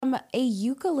From a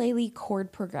ukulele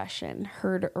chord progression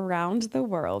heard around the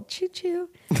world, choo-choo,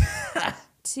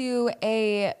 to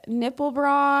a nipple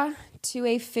bra, to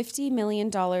a $50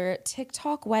 million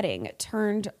TikTok wedding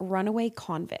turned runaway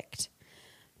convict.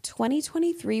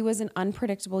 2023 was an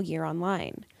unpredictable year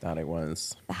online. That it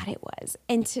was.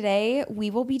 And today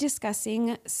we will be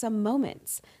discussing some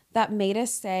moments that made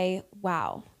us say,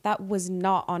 wow, that was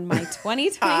not on my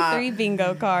 2023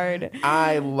 bingo card.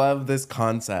 I love this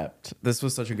concept. This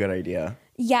was such a good idea.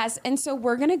 Yes. And so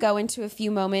we're going to go into a few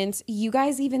moments. You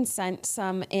guys even sent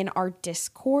some in our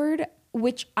Discord,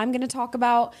 which I'm going to talk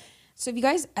about. So if you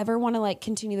guys ever want to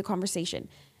continue the conversation,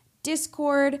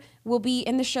 Discord will be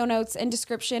in the show notes and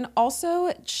description.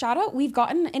 Also, shout out, we've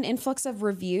gotten an influx of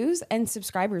reviews and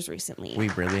subscribers recently. We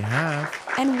really have.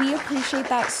 And we appreciate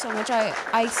that so much.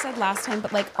 I said last time,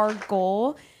 but our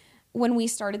goal when we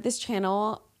started this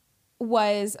channel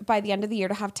was by the end of the year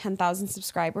to have 10,000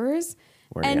 subscribers.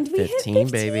 We're and at we 15, hit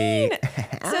 15, baby.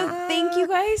 So thank you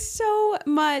guys so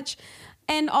much.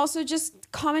 And also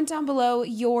just comment down below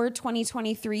your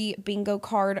 2023 bingo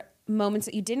card moments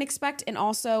that you didn't expect, and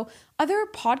also other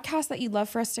podcasts that you'd love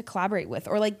for us to collaborate with,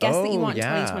 or guests that you want in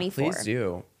 2024. Please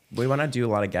do. We want to do a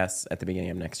lot of guests at the beginning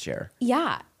of next year.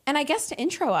 Yeah. And I guess to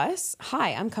intro us,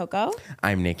 hi, I'm Coco.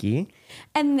 I'm Nikki.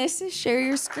 And this is Share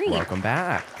Your Screen. Welcome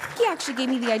back. He actually gave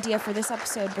me the idea for this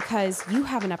episode because you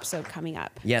have an episode coming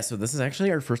up. Yeah, so this is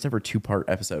actually our first ever 2-part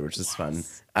episode, which is fun.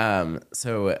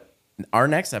 So our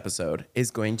next episode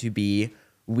is going to be,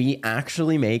 we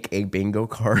actually make a bingo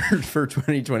card for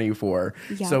 2024.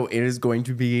 Yeah. So it is going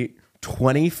to be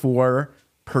 24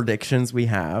 predictions we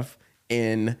have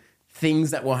in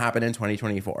things that will happen in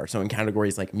 2024. So in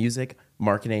categories like music,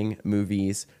 marketing,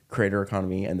 movies, creator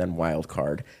economy, and then wild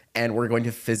card. And we're going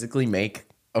to physically make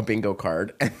a bingo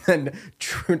card and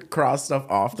then cross stuff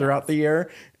off throughout the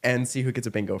year and see who gets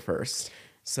a bingo first.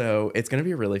 So it's going to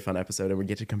be a really fun episode, and we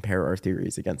get to compare our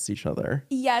theories against each other.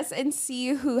 Yes, and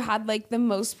see who had the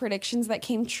most predictions that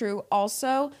came true.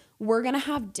 Also, we're going to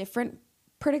have different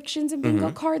predictions in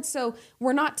bingo cards. So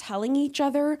we're not telling each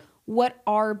other what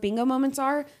our bingo moments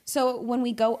are. So when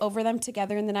we go over them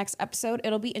together in the next episode,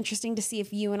 it'll be interesting to see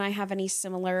if you and I have any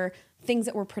similar things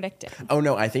that we're predicting. Oh,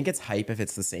 no, I think it's hype if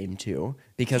it's the same too,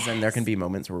 because then there can be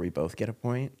moments where we both get a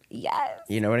point. Yes.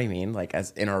 You know what I mean?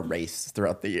 As in our race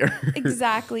throughout the year.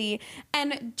 Exactly.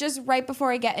 And just right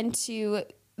before I get into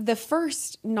the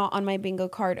first not on my bingo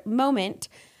card moment,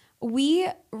 we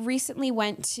recently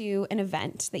went to an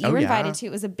event that you were invited to.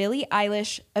 It was a Billie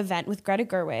Eilish event with Greta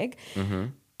Gerwig.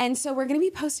 And so we're going to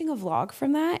be posting a vlog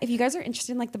from that. If you guys are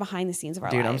interested in the behind the scenes of our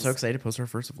lives. Dude, I'm so excited to post our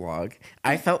first vlog.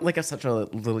 I felt like such a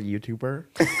little YouTuber.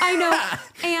 I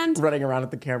know. And running around at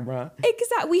the camera.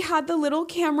 Exactly. We had the little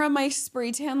camera, my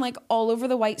spray tan, all over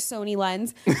the white Sony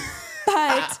lens.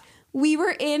 But we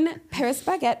were in Paris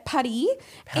Baguette, Paris,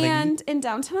 and in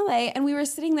downtown LA, and we were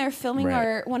sitting there filming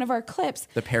one of our clips.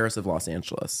 The Paris of Los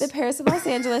Angeles. The Paris of Los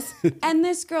Angeles. And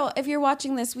this girl, if you're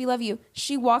watching this, we love you.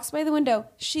 She walks by the window,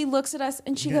 she looks at us,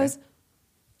 and she goes,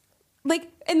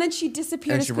 and then she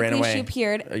disappeared as quickly as she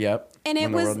appeared. Yep. And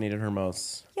when the world needed her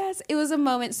most. Yes, it was a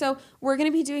moment. So we're going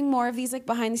to be doing more of these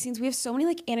behind the scenes. We have so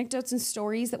many anecdotes and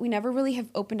stories that we never really have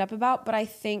opened up about, but I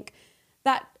think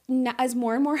that as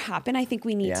more and more happen, I think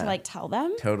we need to tell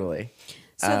them. Totally.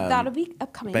 So that'll be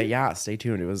upcoming. But yeah, stay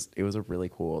tuned. It was a really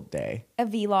cool day. A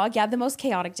vlog. Yeah, the most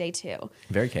chaotic day too.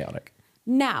 Very chaotic.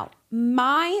 Now,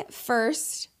 my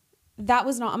first, that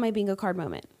was not on my bingo card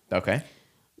moment. Okay.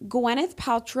 Gwyneth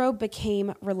Paltrow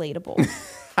became relatable.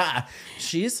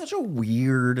 She is such a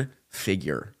weird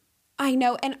figure. I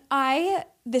know. And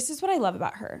this is what I love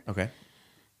about her. Okay.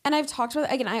 And I've talked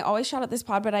about, again, I always shout out this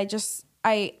pod, but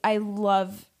I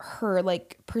love her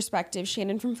perspective.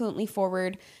 Shannon from Fluently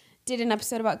Forward did an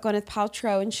episode about Gwyneth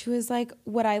Paltrow, and she was like,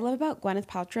 what I love about Gwyneth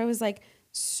Paltrow is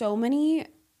so many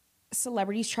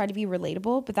celebrities try to be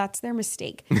relatable, but that's their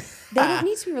mistake. They don't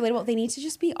need to be relatable. They need to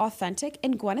just be authentic.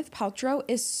 And Gwyneth Paltrow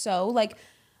is so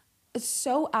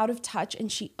out of touch,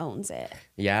 and she owns it.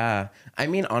 Yeah. I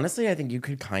mean, honestly, I think you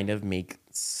could kind of make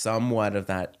somewhat of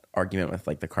that argument with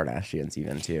the Kardashians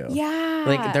even too.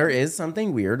 Yeah. There is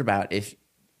something weird about if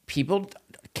people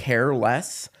care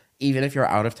less, even if you're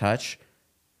out of touch,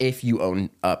 if you own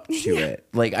up to it.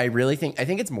 I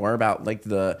think it's more about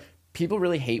the people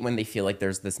really hate when they feel like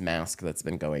there's this mask that's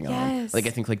been going on. Yes. I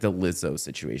think the Lizzo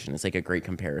situation is a great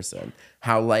comparison.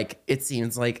 How it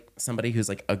seems like somebody who's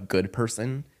a good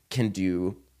person can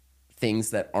do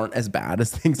things that aren't as bad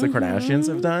as things the Kardashians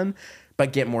have done,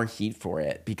 but get more heat for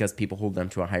it because people hold them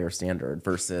to a higher standard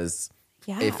versus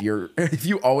if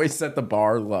you always set the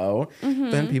bar low,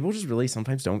 then people just really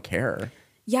sometimes don't care.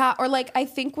 Yeah, or like I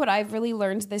think what I've really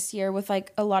learned this year with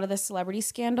like a lot of the celebrity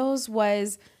scandals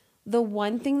was the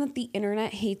one thing that the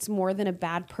internet hates more than a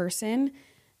bad person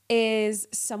is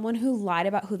someone who lied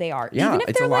about who they are. Yeah, even if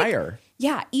it's they're a like, liar.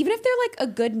 yeah, even if they're like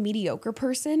a good mediocre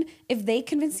person, if they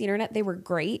convinced the internet they were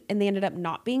great and they ended up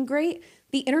not being great,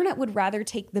 the internet would rather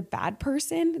take the bad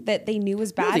person that they knew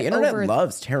was No, bad the internet over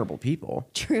loves terrible people.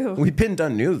 True. We've been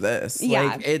done knew this. Yeah.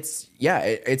 Like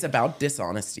it's about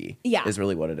dishonesty. Yeah. Is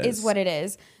really what it is. Is what it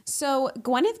is. So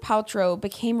Gwyneth Paltrow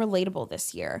became relatable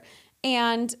this year.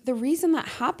 And the reason that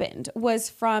happened was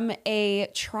from a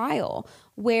trial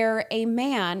where a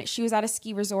man, she was at a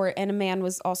ski resort and a man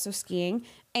was also skiing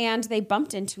and they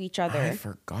bumped into each other. I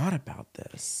forgot about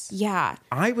this. Yeah.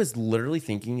 I was literally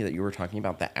thinking that you were talking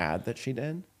about the ad that she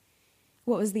did.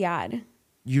 What was the ad?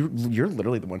 You're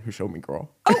literally the one who showed me, girl.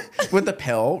 With the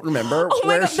pill, remember? Oh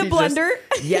my God, the blender?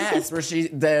 Yes,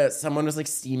 where someone was like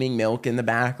steaming milk in the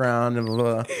background and blah,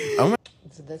 blah, blah. Oh my.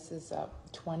 So this is a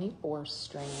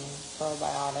 24-strain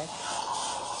probiotic,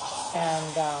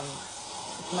 and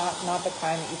it's not the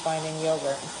kind that you find in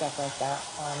yogurt and stuff like that.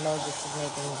 Moses is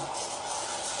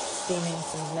steaming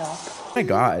some milk. Oh my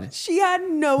God. She had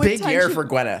no Big intention. year for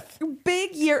Gwyneth.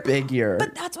 Big year. Big year.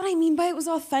 But that's what I mean by it was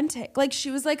authentic. Like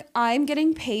she was like, I'm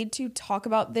getting paid to talk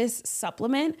about this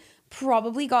supplement.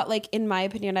 Probably got like, in my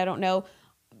opinion, I don't know,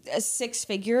 6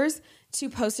 figures to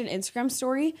post an Instagram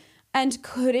story and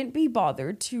couldn't be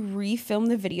bothered to refilm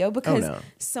the video because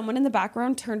someone in the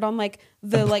background turned on like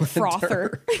the like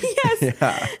frother. Yes.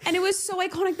 Yeah. And it was so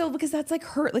iconic though, because that's like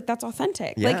her, like that's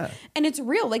authentic. Yeah. Like, and it's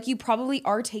real. Like you probably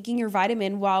are taking your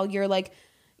vitamin while you're like,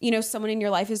 you know, someone in your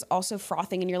life is also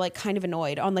frothing and you're like kind of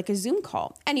annoyed on like a Zoom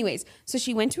call. Anyways, so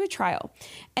she went to a trial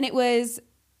and it was,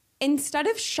 instead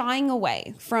of shying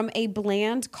away from a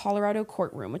bland Colorado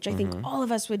courtroom, which I think all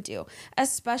of us would do,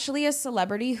 especially a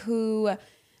celebrity who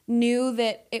knew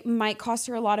that it might cost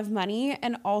her a lot of money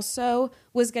and also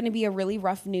was going to be a really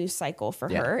rough news cycle for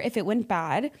her if it went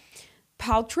bad.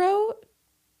 Paltrow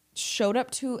showed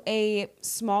up to a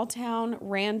small town,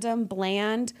 random,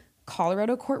 bland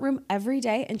Colorado courtroom every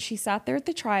day. And she sat there at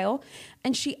the trial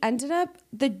and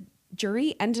the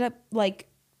jury ended up like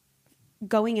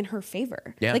going in her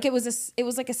favor. Yeah. Like it was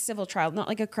like a civil trial, not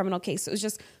like a criminal case. It was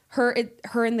just her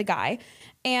and the guy.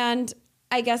 And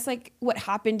I guess like what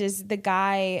happened is the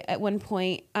guy at one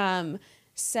point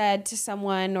said to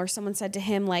someone, or someone said to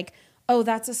him like, oh,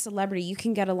 that's a celebrity. You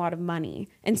can get a lot of money.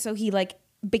 And so he like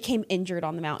became injured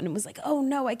on the mountain and was like, oh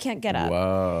no, I can't get up.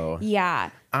 Whoa. Yeah.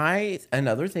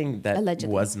 Another thing that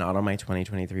Allegedly was not on my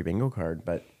 2023 bingo card,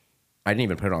 but I didn't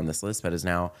even put it on this list, but is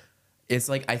now, it's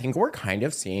like, I think we're kind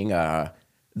of seeing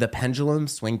the pendulum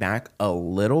swing back a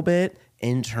little bit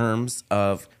in terms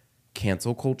of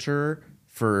cancel culture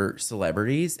for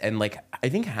celebrities, and like I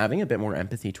think having a bit more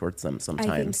empathy towards them sometimes.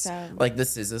 I think so. Like the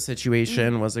SZA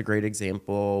situation was a great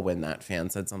example when that fan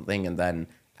said something, and then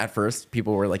at first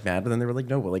people were like mad, but then they were like,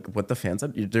 no, like what the fan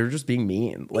said, they're just being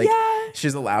mean. Like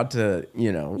she's allowed to,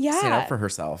 stand up for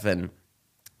herself. And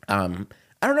I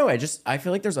don't know. I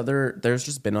feel like there's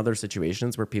just been other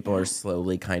situations where people are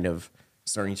slowly kind of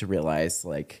starting to realize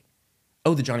like,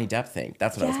 oh, the Johnny Depp thing.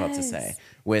 That's what I was about to say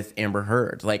with Amber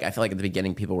Heard. Like, I feel like at the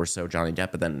beginning people were so Johnny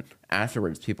Depp, but then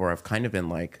afterwards people have kind of been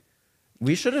like,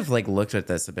 we should have like looked at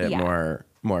this a bit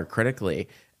more critically.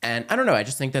 And I don't know. I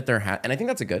just think that and I think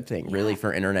that's a good thing, really,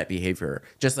 for internet behavior.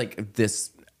 Just like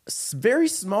this very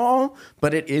small,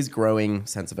 but it is growing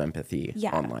sense of empathy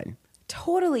online.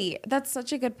 Totally. That's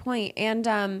such a good point. And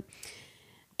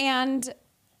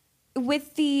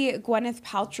with the Gwyneth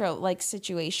Paltrow like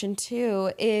situation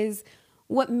too, is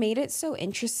what made it so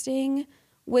interesting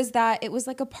was that it was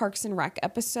like a Parks and Rec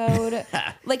episode.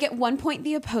 Like at one point,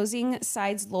 the opposing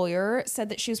side's lawyer said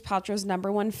that she was Paltrow's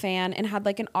 #1 fan and had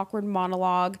like an awkward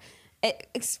monologue.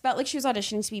 It felt like she was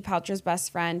auditioning to be Paltrow's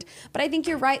best friend. But I think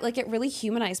you're right. Like it really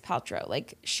humanized Paltrow.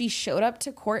 Like she showed up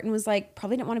to court and was like,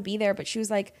 probably didn't want to be there, but she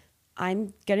was like,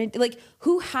 I'm gonna, like,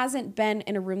 who hasn't been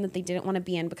in a room that they didn't want to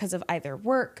be in because of either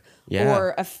work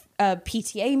or a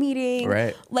PTA meeting?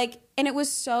 Right. Like, and it was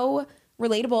so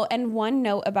relatable. And one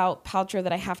note about Paltrow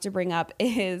that I have to bring up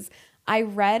is I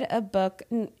read a book.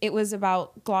 It was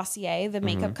about Glossier, the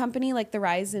makeup company, like the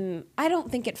rise, and I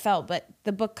don't think it fell, but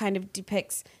the book kind of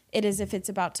depicts it as if it's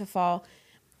about to fall.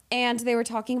 And they were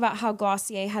talking about how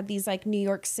Glossier had these like New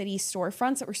York City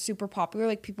storefronts that were super popular.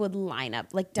 Like people would line up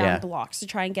like down blocks to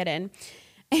try and get in.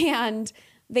 And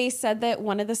they said that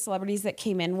one of the celebrities that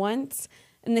came in once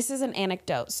and this is an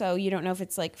anecdote, so you don't know if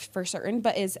it's like for certain,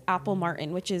 but is Apple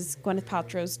Martin, which is Gwyneth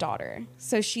Paltrow's daughter.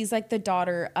 So she's like the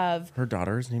daughter of. Her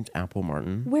daughter is named Apple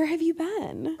Martin. Where have you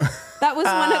been? That was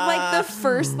one of like the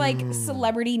first like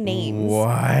celebrity names. What?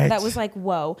 That was like,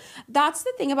 whoa. That's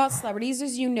the thing about celebrities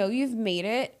is you've made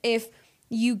it if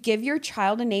you give your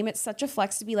child a name. It's such a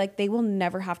flex to be like they will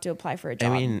never have to apply for a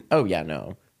job. I mean, oh yeah,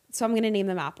 no. So I'm gonna name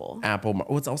them Apple.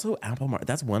 Well, it's also Apple.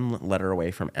 That's one letter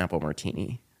away from Apple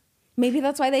Martini. Maybe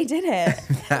that's why they did it.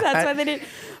 That's why they did.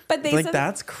 But they Like said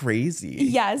that's crazy.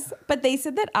 yes, but they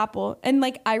said that Apple, and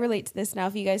like I relate to this now.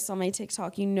 If you guys saw my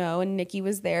TikTok, you know, and Nikki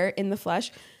was there in the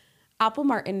flesh. Apple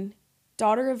Martin,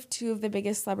 daughter of two of the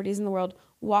biggest celebrities in the world,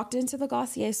 walked into the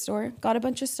Glossier store, got a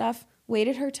bunch of stuff,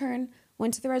 waited her turn,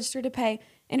 went to the register to pay,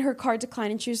 and her card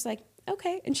declined, and she was like,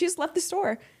 okay, and she just left the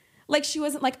store. Like she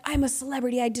wasn't like, I'm a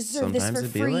celebrity, I deserve Sometimes this for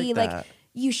it'd be free. like Like that.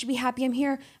 you should be happy I'm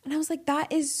here. And I was like,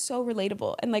 that is so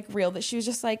relatable and like real that she was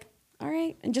just like, all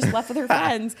right, and just left with her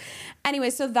friends. Anyway,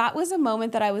 so that was a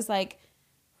moment that I was like,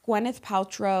 Gwyneth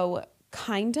Paltrow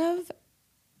kind of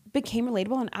became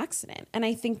relatable on accident. And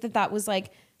I think that that was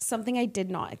like something I did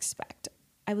not expect.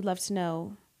 I would love to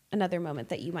know another moment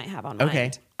that you might have on Okay.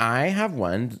 mind. I have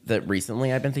one that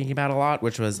recently I've been thinking about a lot,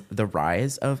 which was the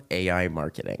rise of AI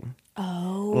marketing.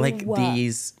 Oh, Like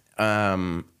these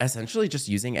essentially just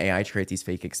using AI to create these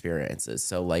fake experiences.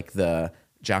 So like the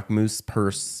Jacquemus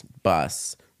purse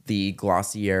bus, the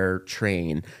Glossier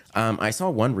train. I saw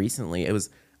one recently. It was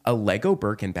a Lego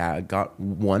Birkin bag got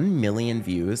 1 million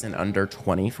views in under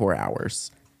 24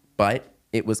 hours, but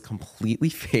it was completely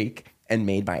fake and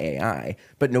made by AI.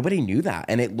 But nobody knew that,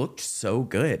 and it looked so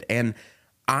good. And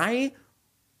I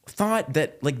thought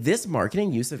that like this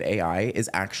marketing use of AI is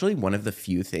actually one of the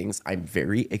few things I'm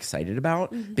very excited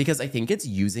about because I think it's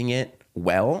using it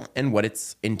well and what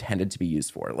it's intended to be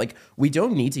used for. Like we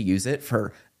don't need to use it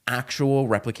for actual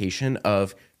replication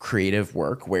of creative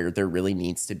work where there really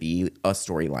needs to be a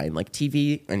storyline like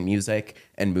TV and music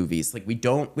and movies. Like we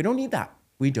don't need that.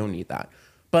 We don't need that.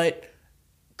 But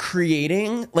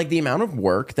creating like the amount of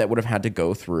work that would have had to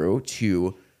go through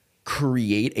to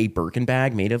create a Birkin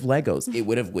bag made of Legos. It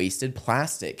would have wasted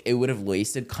plastic. It would have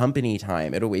wasted company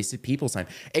time. It would have wasted people's time.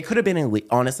 It could have been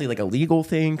honestly like a legal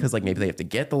thing because like maybe they have to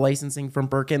get the licensing from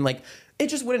Birkin. Like it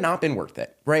just would have not been worth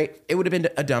it, right? It would have been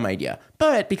a dumb idea.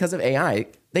 But because of AI,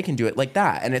 they can do it like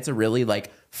that. And it's a really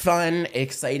like fun,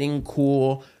 exciting,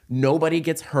 cool, nobody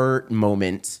gets hurt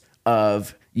moment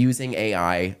of using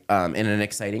AI in an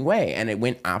exciting way. And it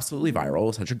went absolutely viral. It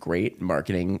was such a great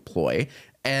marketing ploy.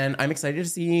 And I'm excited to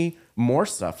see more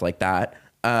stuff like that.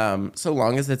 So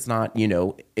long as it's not,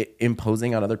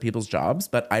 imposing on other people's jobs.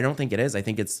 But I don't think it is. I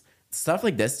think it's stuff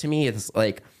like this to me. It's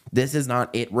like, this is not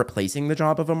it replacing the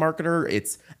job of a marketer.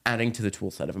 It's adding to the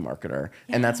tool set of a marketer.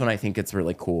 Yeah. And that's when I think it's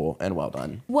really cool and well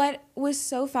done. What was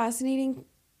so fascinating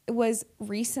was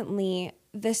recently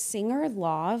the singer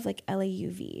Lauv, like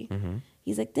LAUV. Mm-hmm.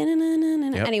 He's like,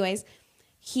 yep. Anyways,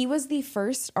 he was the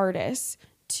first artist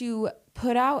to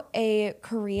put out a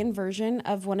Korean version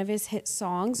of one of his hit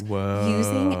songs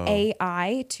using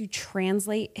AI to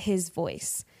translate his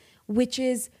voice, which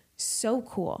is so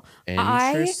cool.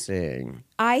 Interesting.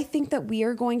 I think that we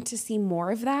are going to see more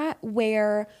of that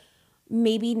where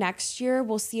maybe next year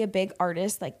we'll see a big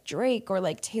artist like Drake or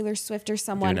like Taylor Swift or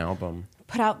someone do an album.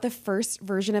 Put out the first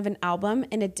version of an album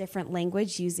in a different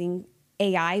language using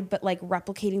AI, but like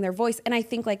replicating their voice. And I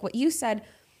think like what you said,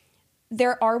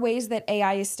 there are ways that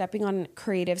AI is stepping on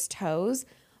creatives' toes,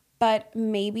 but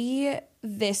maybe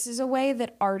this is a way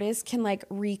that artists can like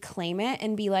reclaim it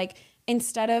and be like,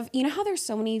 instead of, how there's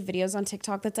so many videos on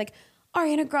TikTok that's like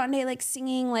Ariana Grande like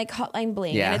singing like Hotline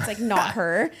Bling and it's like not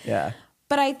her. Yeah.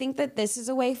 But I think that this is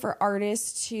a way for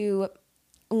artists to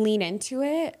lean into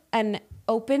it and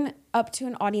open up to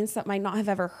an audience that might not have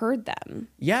ever heard them.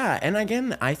 Yeah. And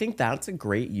again, I think that's a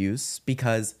great use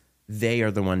because they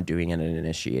are the one doing it and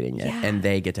initiating it and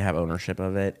they get to have ownership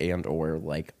of it and or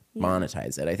like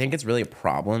monetize it. I think it's really a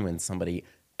problem when somebody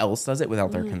else does it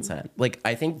without their consent. Like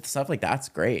I think stuff like that's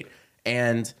great.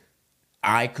 And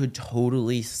I could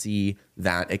totally see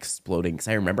that exploding because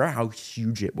I remember how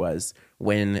huge it was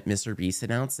when Mr. Beast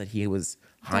announced that he was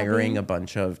hiring a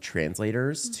bunch of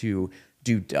translators to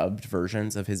do dubbed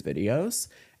versions of his videos.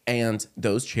 And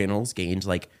those channels gained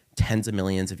like tens of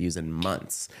millions of views in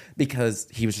months because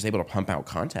he was just able to pump out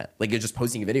content. Like you're just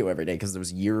posting a video every day because there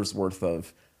was years worth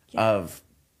of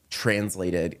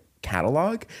translated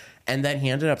catalog. And then he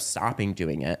ended up stopping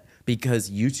doing it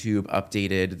because YouTube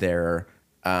updated their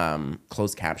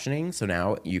closed captioning. So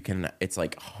now it's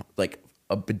like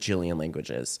a bajillion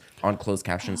languages on closed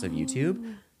captions of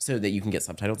YouTube so that you can get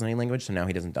subtitles in any language. So now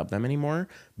he doesn't dub them anymore.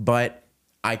 But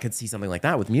I could see something like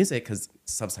that with music because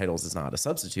subtitles is not a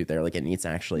substitute there. Like it needs to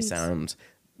actually sound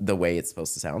the way it's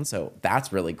supposed to sound. So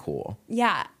that's really cool.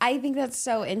 Yeah, I think that's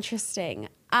so interesting.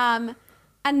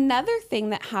 Another thing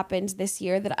that happened this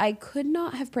year that I could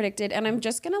not have predicted, and I'm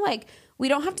just gonna we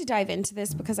don't have to dive into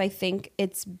this because I think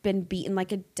it's been beaten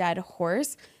like a dead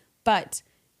horse, but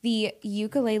the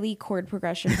ukulele chord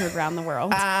progression heard around the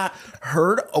world.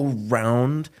 Heard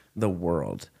around the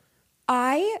world.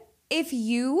 If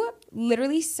you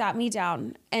literally sat me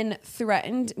down and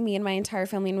threatened me and my entire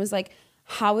family and was like,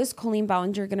 how is Colleen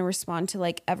Ballinger going to respond to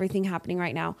like everything happening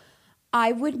right now?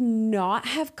 I would not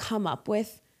have come up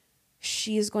with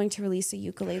she is going to release a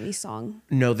ukulele song.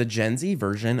 No, the Gen Z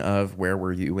version of Where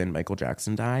Were You When Michael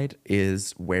Jackson Died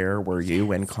is Where Were You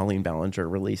When Colleen Ballinger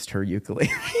released her ukulele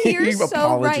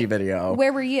apology video.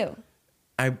 Where were you?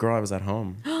 I was at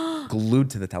home, glued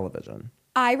to the television.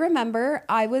 I remember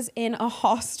I was in a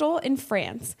hostel in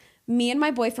France. Me and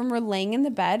my boyfriend were laying in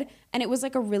the bed, and it was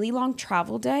like a really long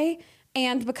travel day.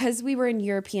 And because we were in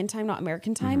European time, not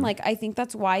American time, like I think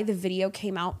that's why the video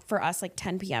came out for us like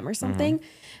 10 p.m. or something.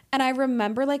 And I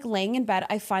remember like laying in bed,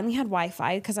 I finally had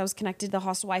Wi-Fi because I was connected to the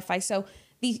hostel Wi-Fi. So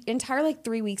the entire like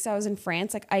 3 weeks I was in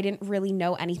France, like I didn't really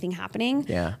know anything happening.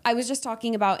 Yeah. I was just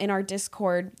talking about in our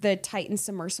Discord, the Titan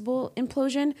submersible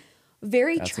implosion.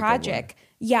 Very That's tragic.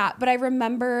 Yeah, but I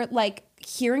remember like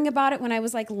hearing about it when I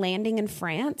was like landing in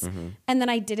France, and then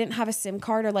I didn't have a SIM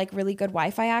card or like really good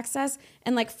Wi-Fi access,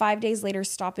 and like 5 days later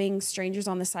stopping strangers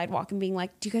on the sidewalk and being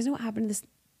like, do you guys know what happened to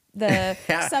the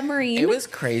submarine? It was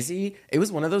crazy. It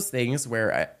was one of those things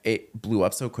where it blew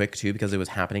up so quick too because it was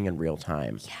happening in real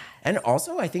time. Yes. And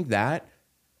also I think that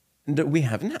we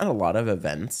haven't had a lot of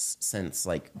events since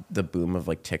like the boom of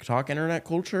like TikTok internet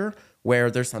culture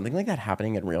where there's something like that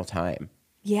happening in real time.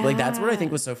 Yeah. Like that's what I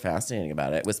think was so fascinating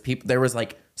about it was there was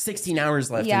like 16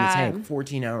 hours left in the tank,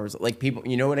 14 hours. Like people,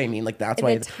 you know what I mean? Like that's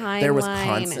why there was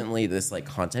constantly this like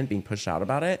content being pushed out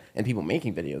about it and people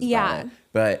making videos about it.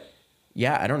 But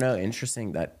yeah, I don't know.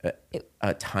 Interesting that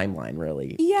a timeline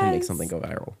really can make something go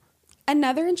viral.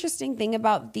 Another interesting thing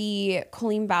about the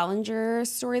Colleen Ballinger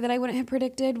story that I wouldn't have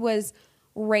predicted was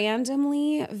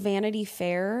randomly Vanity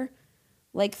Fair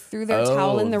like threw their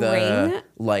towel in the ring.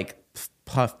 Like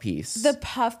puff piece. The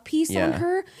puff piece on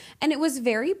her. And it was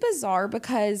very bizarre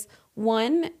because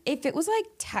one, if it was like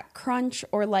TechCrunch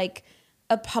or like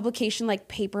a publication like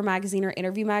Paper Magazine or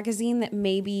Interview Magazine that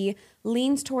maybe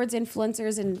leans towards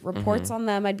influencers and reports on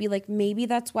them, I'd be like, maybe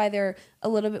that's why they're a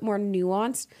little bit more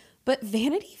nuanced. But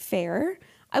Vanity Fair,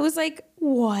 I was like,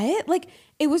 what? Like,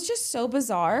 it was just so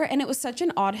bizarre. And it was such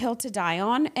an odd hill to die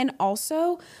on. And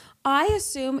also, I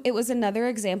assume it was another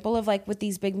example of like with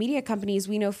these big media companies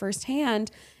we know firsthand,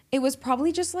 it was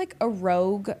probably just like a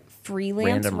rogue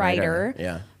freelance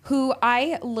writer who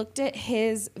I looked at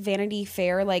his Vanity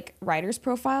Fair like writer's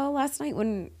profile last night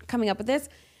when coming up with this.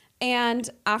 And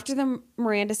after the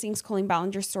Miranda Sings Colleen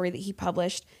Ballinger story that he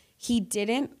published, he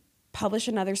didn't publish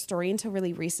another story until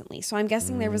really recently. So I'm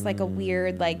guessing there was like a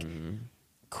weird like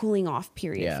cooling off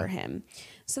period for him.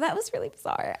 So that was really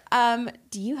bizarre.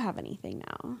 Do you have anything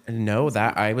now? No,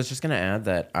 that I was just gonna add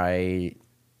that I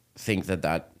think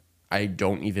that I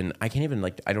don't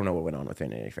know what went on with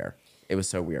Vanity Fair. It was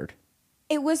so weird.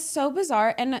 It was so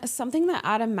bizarre. And something that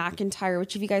Adam McIntyre,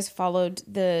 which if you guys followed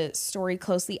the story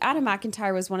closely, Adam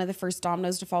McIntyre was one of the first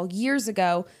dominoes to fall years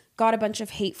ago, got a bunch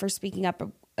of hate for speaking up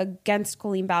against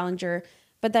Colleen Ballinger.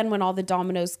 But then when all the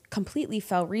dominoes completely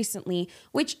fell recently,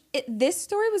 this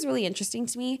story was really interesting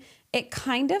to me. It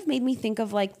kind of made me think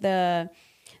of like the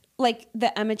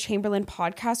Emma Chamberlain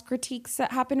podcast critiques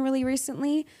that happened really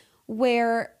recently,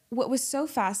 where what was so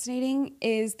fascinating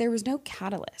is there was no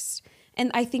catalyst. And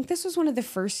I think this was one of the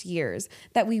first years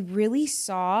that we really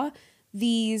saw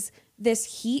this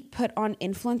heat put on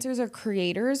influencers or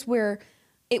creators where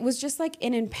it was just like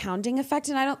an impounding effect.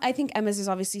 And I think Emma's is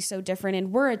obviously so different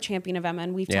and we're a champion of Emma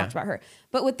and we've talked about her.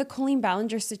 But with the Colleen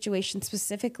Ballinger situation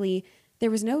specifically,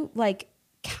 there was no like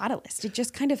catalyst. It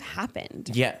just kind of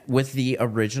happened. Yeah. With the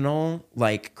original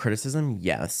like criticism,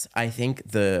 yes. I think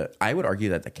I would argue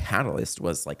that the catalyst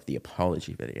was like the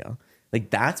apology video. Like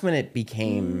that's when it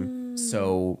became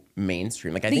so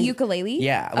mainstream. Like I think ukulele?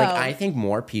 Yeah. Like I think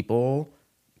more people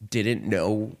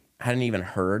hadn't even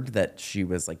heard that she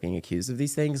was like being accused of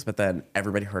these things, but then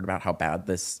everybody heard about how bad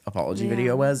this apology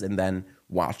video was and then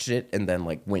watched it and then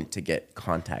like went to get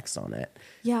context on it.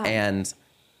 Yeah. And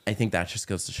I think that just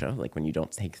goes to show like when you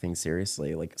don't take things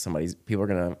seriously, like people are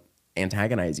going to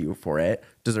antagonize you for it,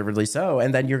 deservedly so,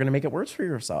 and then you're going to make it worse for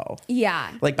yourself.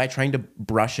 Yeah. Like by trying to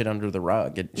brush it under the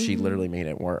rug, she literally made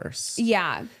it worse.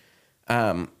 Yeah.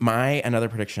 Another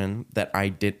prediction that I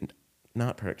didn't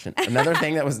not prediction. Another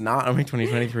thing that was not on my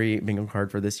 2023 bingo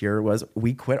card for this year was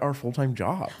we quit our full-time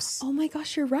jobs. Oh my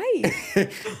gosh, you're right.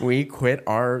 We quit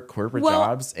our corporate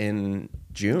jobs in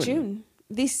June.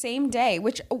 The same day,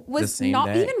 which was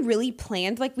not even really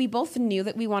planned. Like, we both knew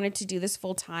that we wanted to do this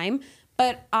full time,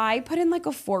 but I put in like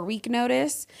a 4-week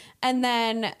notice. And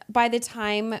then by the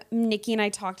time Nikki and I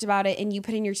talked about it and you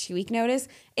put in your 2-week notice,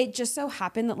 it just so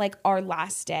happened that like our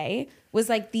last day was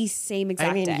like the same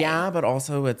exact day. Yeah, but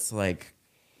also it's like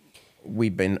we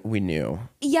knew.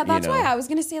 Yeah, that's why I was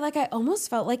going to say, like, I almost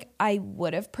felt like I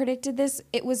would have predicted this.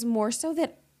 It was more so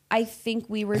that I think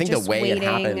we were just waiting. I think the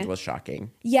way it happened was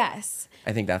shocking. Yes.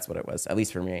 I think that's what it was, at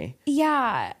least for me.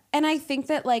 Yeah. And I think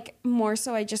that, like, more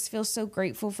so I just feel so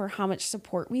grateful for how much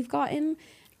support we've gotten.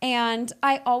 And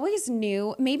I always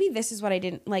knew, maybe this is what I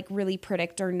didn't, like, really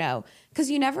predict or know.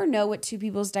 Because you never know what two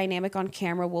people's dynamic on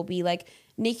camera will be. Like,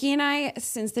 Nikki and I,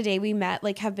 since the day we met,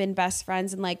 like, have been best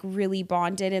friends and, like, really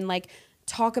bonded and, like,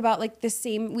 talk about, like,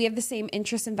 we have the same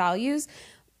interests and values.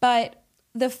 But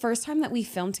the first time that we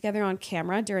filmed together on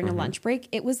camera during a lunch break,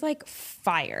 it was like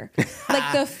fire.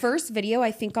 Like, the first video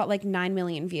I think got like 9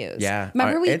 million views. Yeah.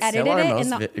 Remember we it's edited still our it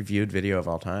most viewed video of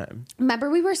all time. Remember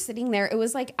we were sitting there. It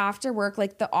was like after work,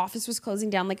 like the office was closing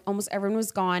down, like almost everyone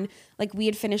was gone. Like, we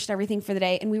had finished everything for the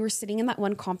day and we were sitting in that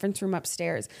one conference room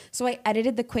upstairs. So I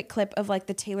edited the quick clip of like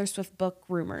the Taylor Swift book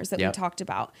rumors that we talked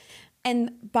about.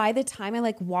 And by the time I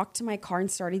like walked to my car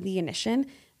and started the ignition,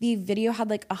 the video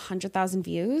had like 100,000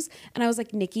 views. And I was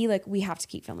like, Nikki, like, we have to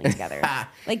keep filming together.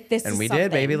 Like, this and is we something.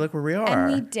 did, baby. Look where we are.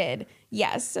 And we did.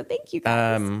 Yes. So thank you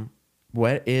guys.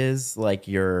 What is like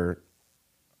your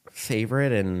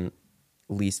favorite and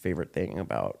least favorite thing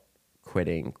about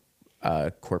quitting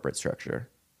corporate structure?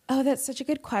 Oh, that's such a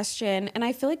good question. And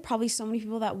I feel like probably so many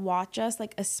people that watch us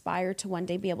like aspire to one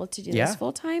day be able to do this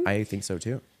full time. I think so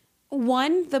too.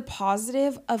 One, the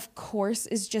positive, of course,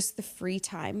 is just the free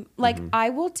time. Like, I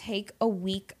will take a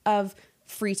week of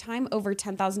free time over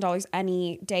 $10,000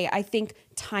 any day. I think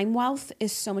time wealth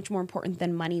is so much more important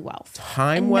than money wealth.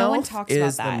 Time wealth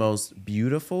is the most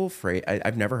beautiful phrase.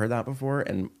 I've never heard that before,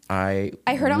 and I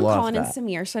heard on love Colin that. and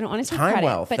Samir, so I don't want to take Time credit,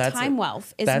 wealth, but time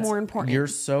wealth is more important. You're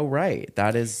so right.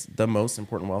 That is the most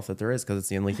important wealth that there is, because it's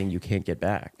the only thing you can't get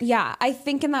back. Yeah, I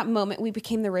think in that moment we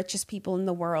became the richest people in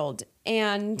the world,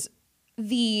 and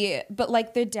but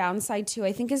like the downside too,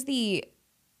 I think, is the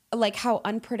like how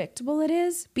unpredictable it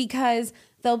is, because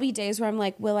there'll be days where I'm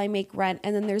like, will I make rent?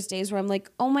 And then there's days where I'm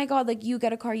like, oh my God, like, you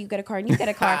get a car, and you get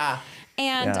a car.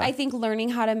 And I think learning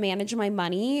how to manage my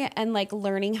money and like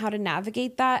learning how to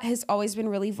navigate that has always been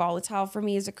really volatile for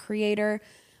me as a creator.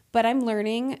 But I'm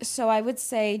learning. So I would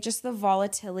say just the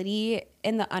volatility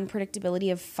and the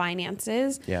unpredictability of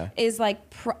finances is like,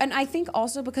 and I think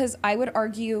also because I would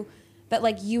argue that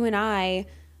like you and I,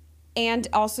 and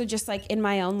also just like in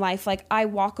my own life, like I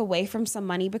walk away from some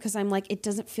money because I'm like, it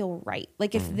doesn't feel right.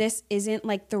 Like, if this isn't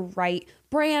like the right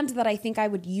brand that I think I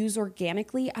would use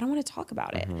organically, I don't want to talk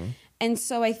about it. And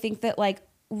so I think that like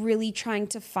really trying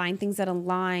to find things that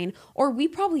align, or we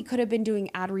probably could have been doing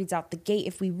ad reads out the gate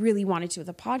if we really wanted to with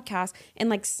a podcast, and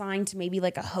like signed to maybe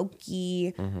like a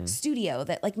hokey studio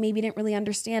that like maybe didn't really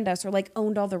understand us or like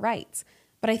owned all the rights.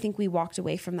 But I think we walked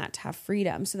away from that to have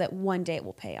freedom so that one day it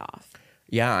will pay off.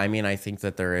 Yeah, I mean, I think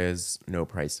that there is no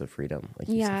price of freedom. Like,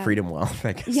 you said, freedom wealth,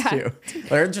 I guess, too.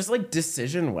 Or just like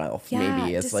decision wealth,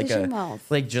 maybe. It's like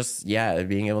wealth. Like just,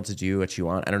 being able to do what you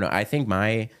want. I don't know. I think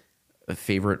my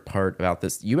favorite part about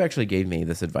this, you actually gave me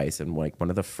this advice in like one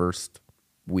of the first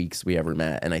weeks we ever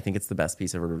met. And I think it's the best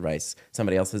piece of advice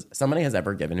somebody has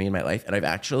ever given me in my life. And I've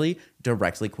actually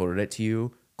directly quoted it to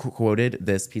you, quoted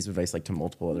this piece of advice like to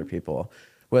multiple other people.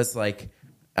 Was like,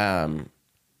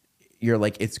 you're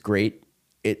like, it's great.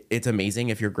 It's amazing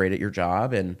if you're great at your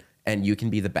job and you can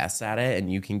be the best at it and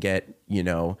you can get,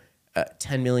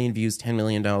 10 million views, $10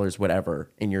 million,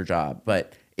 whatever in your job.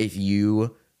 But if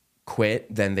you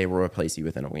quit, then they will replace you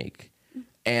within a week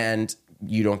and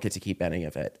you don't get to keep any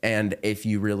of it. And if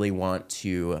you really want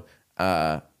to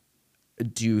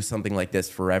do something like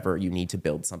this forever, you need to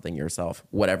build something yourself,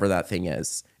 whatever that thing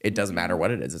is. It doesn't matter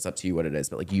what it is. It's up to you what it is,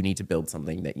 but like, you need to build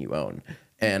something that you own.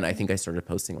 And I think I started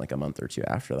posting like a month or two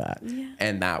after that.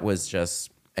 And that was just,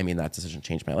 I mean, that decision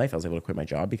changed my life. I was able to quit my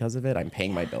job because of it. I'm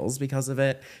paying my bills because of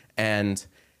it. And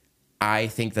I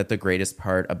think that the greatest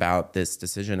part about this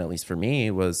decision, at least for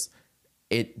me, was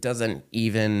it doesn't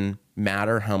even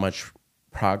matter how much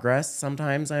progress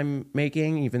sometimes I'm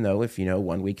making, even though if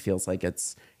 1 week feels like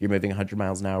you're moving 100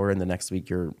 miles an hour and the next week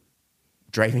you're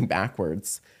driving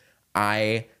backwards.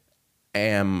 I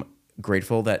am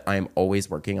grateful that I'm always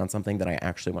working on something that I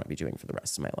actually want to be doing for the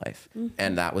rest of my life.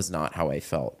 And that was not how I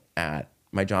felt at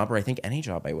my job, or I think any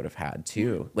job I would have had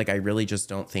too. Like, I really just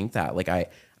don't think that. Like,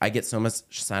 I get so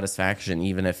much satisfaction,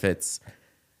 even if it's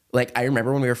like, I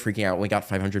remember when we were freaking out when we got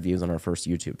 500 views on our first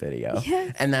YouTube video.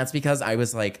 Yes. And that's because I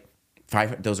was like,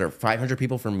 those are 500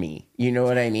 people for me. You know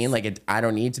what I mean? Like, I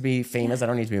don't need to be famous. I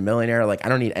don't need to be a millionaire. Like, I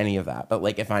don't need any of that. But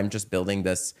like, if I'm just building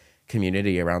this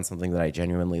community around something that I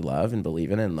genuinely love and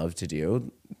believe in and love to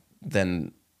do,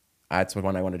 then that's what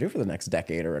I want to do for the next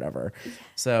decade or whatever.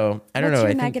 So I don't know.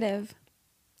 What's your I think, negative?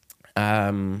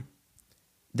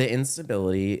 the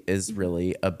instability is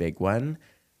really a big one.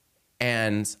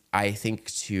 And I think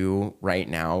too, right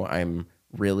now, I'm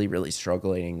really, really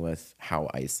struggling with how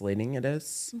isolating it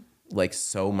is. Like,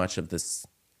 so much of this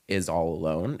is all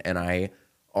alone. And I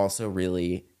also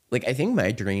really, like, I think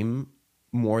my dream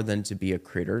more than to be a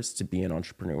creator is to be an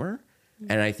entrepreneur.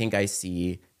 And I think I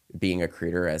see being a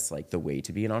creator as like the way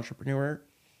to be an entrepreneur.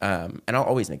 And I'll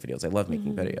always make videos. I love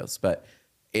making videos, but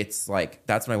it's like,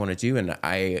 that's what I want to do. And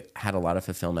I had a lot of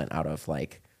fulfillment out of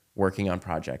like working on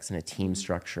projects and a team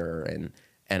structure and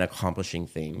accomplishing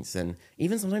things. And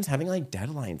even sometimes having like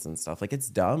deadlines and stuff. Like, it's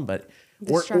dumb, but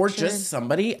or structure. just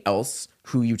somebody else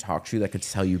who you talk to that could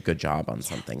tell you good job on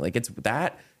something. Like,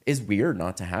 that is weird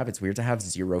not to have. It's weird to have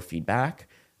zero feedback.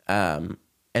 And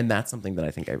that's something that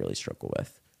I think I really struggle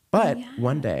with. But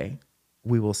one day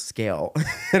we will scale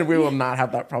and we will not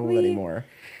have that problem anymore.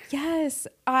 Yes.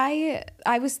 I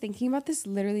was thinking about this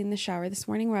literally in the shower this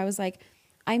morning, where I was like,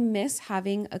 I miss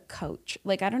having a coach.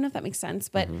 Like, I don't know if that makes sense,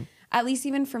 but at least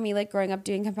even for me, like growing up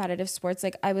doing competitive sports,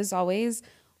 like I was always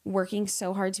working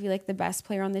so hard to be like the best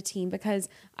player on the team, because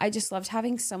I just loved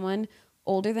having someone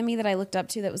older than me that I looked up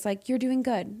to that was like, you're doing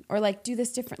good, or like, do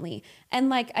this differently. And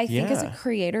like, I think as a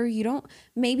creator, you don't,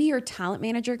 maybe your talent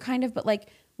manager kind of, but like,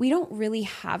 we don't really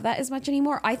have that as much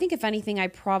anymore. I think if anything, I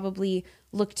probably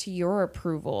look to your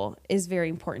approval is very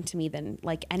important to me than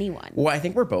like anyone. Well, I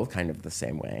think we're both kind of the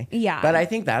same way. Yeah. But I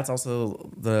think that's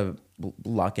also the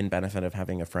luck and benefit of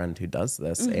having a friend who does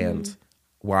this, and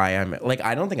why I'm like,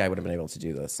 I don't think I would have been able to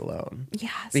do this alone. Yeah.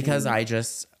 Because I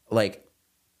just like,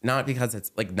 not because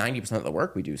it's like 90% of the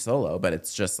work we do solo, but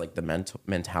it's just like the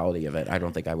mentality of it. I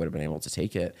don't think I would have been able to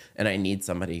take it. And I need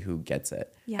somebody who gets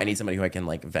it. Yeah. I need somebody who I can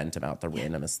like vent about the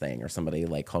randomest thing, or somebody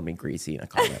like called me greasy in a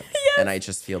comment and I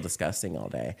just feel disgusting all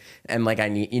day. And like, I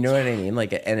need, you know what I mean?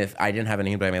 Like, and if I didn't have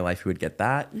anybody in my life who would get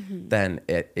that, then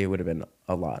it would have been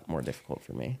a lot more difficult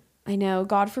for me. I know.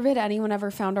 God forbid anyone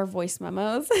ever found our voice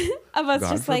memos of us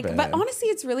God just like, forbid. but honestly,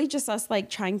 it's really just us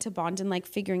like trying to bond and like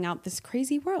figuring out this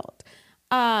crazy world.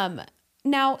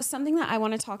 Now, something that I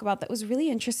want to talk about that was really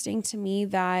interesting to me,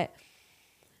 that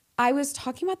I was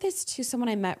talking about this to someone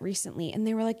I met recently, and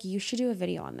they were like, you should do a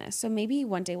video on this. So maybe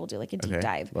one day we'll do like a deep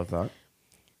dive. Love that.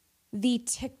 The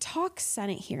TikTok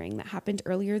Senate hearing that happened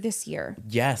earlier this year.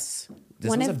 Yes.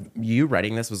 You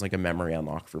writing this was like a memory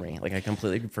unlock for me. Like, I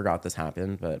completely forgot this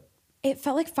happened, but It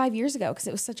felt like 5 years ago because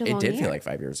it was such a long it did year. feel like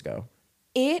 5 years ago.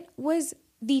 It was,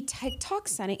 the TikTok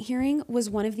Senate hearing was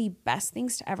one of the best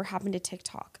things to ever happen to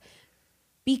TikTok,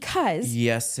 because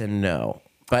Yes and no.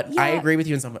 But I Yeah. agree with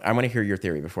you in some. I want to hear your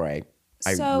theory before I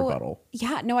rebuttal.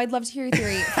 Yeah, no, I'd love to hear your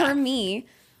theory. For me,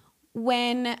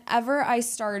 whenever I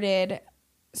started,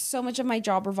 so much of my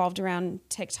job revolved around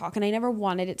TikTok, and I never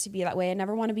wanted it to be that way. I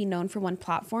never want to be known for one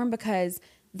platform, because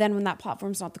then when that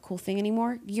platform's not the cool thing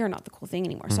anymore, you're not the cool thing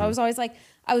anymore. So I was always like,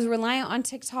 I was reliant on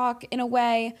TikTok in a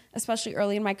way, especially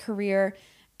early in my career.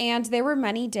 And there were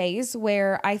many days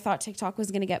where I thought TikTok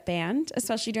was going to get banned,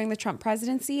 especially during the Trump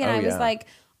presidency. And I was like,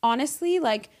 honestly,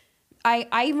 like,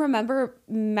 I remember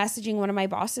messaging one of my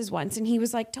bosses once, and he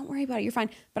was like, don't worry about it, you're fine.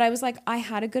 But I was like, I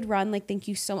had a good run. Like, thank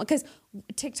you so much. Because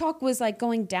TikTok was like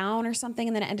going down or something,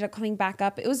 and then it ended up coming back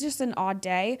up. It was just an odd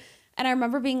day. And I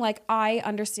remember being like, I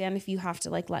understand if you have to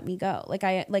like let me go. Like,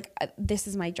 this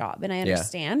is my job and I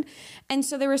understand. And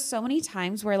so there were so many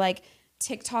times where like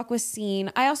TikTok was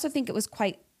seen. I also think it was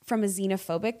quite from a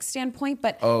xenophobic standpoint,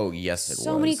 but oh yes, it was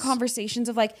so many conversations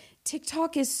of like,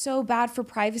 TikTok is so bad for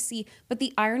privacy. But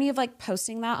the irony of like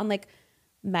posting that on like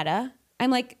Meta,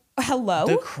 I'm like, hello.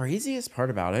 The craziest part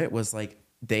about it was like,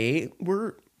 they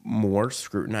were more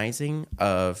scrutinizing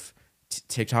of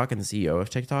TikTok and the CEO of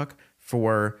TikTok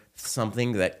for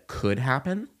something that could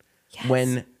happen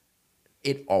when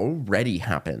it already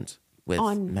happened with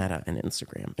Meta and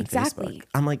Instagram and Facebook.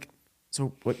 I'm like,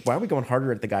 so why are we going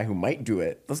harder at the guy who might do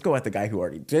it? Let's go at the guy who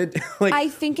already did. Like, I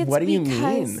think it's what do you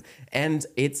mean? And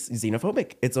it's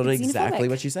xenophobic. It's exactly xenophobic.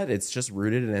 what you said. It's just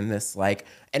rooted in this like,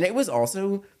 and it was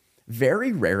also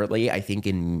very rarely, I think,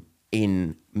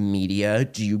 in media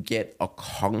do you get a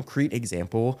concrete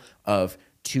example of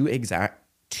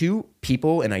two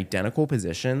people in identical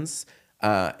positions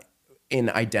in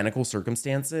identical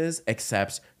circumstances,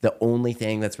 except the only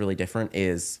thing that's really different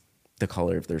is the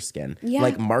color of their skin. Yeah.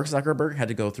 Like Mark Zuckerberg had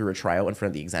to go through a trial in front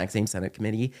of the exact same Senate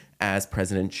committee as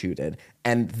President Xi did.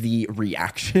 And the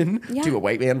reaction Yeah. to a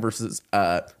white man versus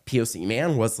a POC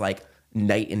man was like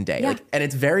night and day. Yeah. Like, and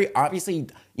it's very obviously,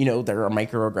 you know, there are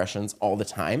microaggressions all the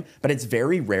time, but it's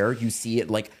very rare you see it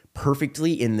like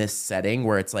perfectly in this setting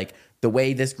where it's like the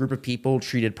way this group of people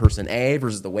treated person A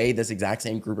versus the way this exact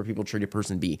same group of people treated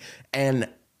person B. And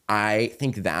I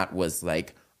think that was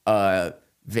like a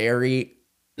very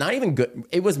not even good.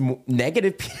 It was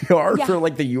negative PR Yeah. for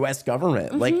like the US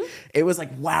government. Like it was like,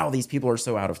 wow, these people are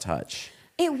so out of touch.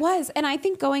 It was. And I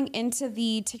think going into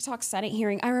the TikTok Senate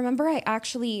hearing, I remember I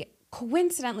actually,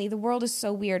 coincidentally, the world is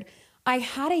so weird. I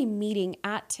had a meeting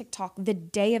at TikTok the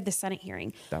day of the Senate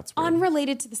hearing. That's weird.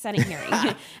 Unrelated to the Senate hearing.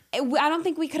 I don't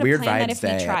think we could have Weird planned that vibes if we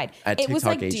day tried. at It was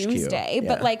like TikTok HQ. doomsday,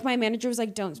 but Yeah. like my manager was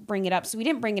like, don't bring it up. So we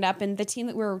didn't bring it up. And the team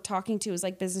that we were talking to was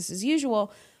like business as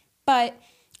usual. But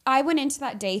I went into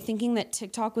that day thinking that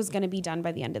TikTok was going to be done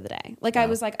by the end of the day. Like I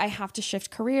was like, I have to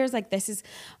shift careers. Like this is,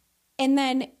 and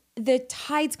then the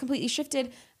tides completely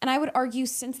shifted. And I would argue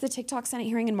since the TikTok Senate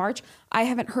hearing in March, I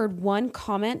haven't heard one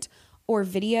comment or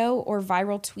video or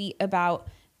viral tweet about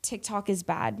TikTok is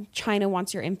bad. China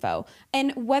wants your info.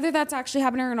 And whether that's actually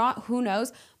happening or not, who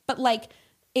knows? But like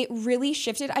it really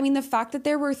shifted. I mean, the fact that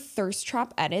there were thirst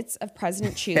trap edits of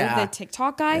President Xi, Yeah. the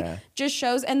TikTok guy, Yeah. just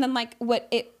shows. And then like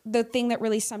the thing that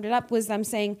really summed it up was them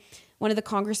saying, one of the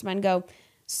congressmen go,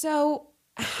 so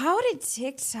how did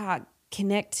TikTok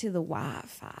connect to the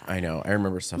Wi-Fi? I know. I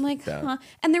remember stuff I'm like like, that. huh?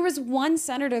 And there was one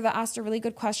senator that asked a really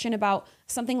good question about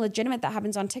something legitimate that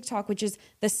happens on TikTok, which is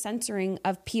the censoring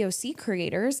of POC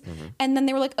creators. And then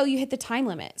they were like, oh, you hit the time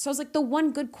limit. So I was like, the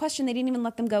one good question they didn't even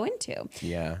let them go into.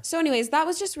 Yeah. So anyways, that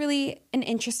was just really an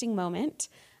interesting moment.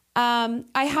 I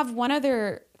have one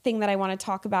other thing that I want to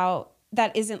talk about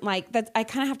that isn't like, that I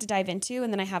kind of have to dive into.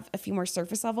 And then I have a few more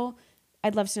surface level.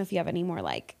 I'd love to know if you have any more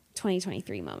like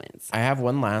 2023 moments. I have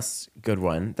one last good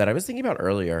one that I was thinking about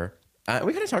earlier.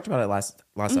 We kind of talked about it last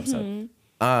episode.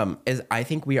 Is I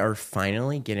think we are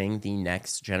finally getting the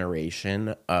next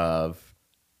generation of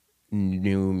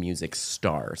new music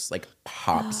stars, like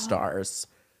pop stars.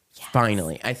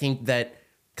 Finally, I think that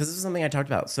because this is something I talked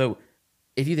about. So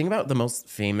if you think about the most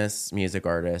famous music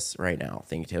artists right now,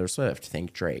 think Taylor Swift,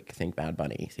 think Drake, think Bad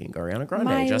Bunny, think Ariana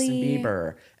Grande, Justin Miley.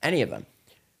 Bieber, any of them.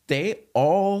 They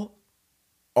all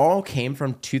came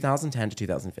from 2010 to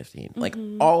 2015. Like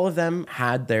all of them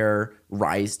had their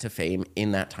rise to fame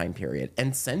in that time period.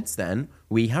 And since then,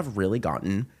 we have really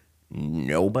gotten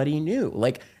nobody new.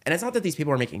 Like, and it's not that these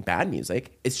people are making bad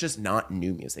music. It's just not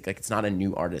new music. Like it's not a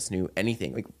new artist, new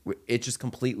anything. Like it just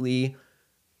completely,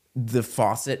 the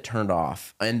faucet turned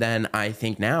off. And then I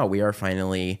think now we are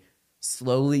finally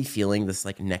slowly feeling this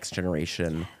like next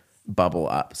generation bubble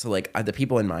up. So like the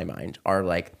people in my mind are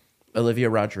like Olivia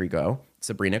Rodrigo,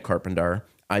 Sabrina Carpenter,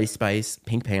 Ice Spice,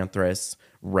 Pink Panthers,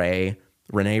 Ray,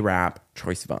 Renee Rapp,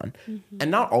 Troye Sivan. And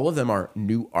not all of them are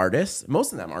new artists.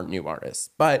 Most of them aren't new artists,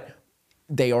 but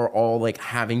they are all like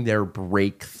having their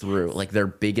breakthrough, like their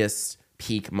biggest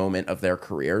peak moment of their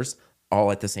careers all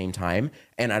at the same time.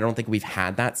 And I don't think we've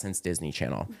had that since Disney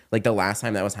Channel. Like the last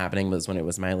time that was happening was when it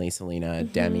was Miley, Selena,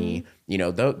 Demi, you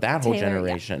know, that whole Taylor,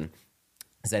 generation,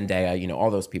 Zendaya, you know, all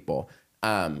those people.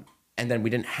 And then we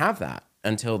didn't have that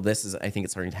until this is, I think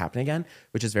it's starting to happen again,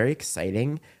 which is very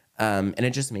exciting. And it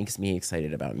just makes me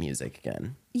excited about music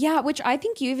again. Yeah, which I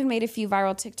think you even made a few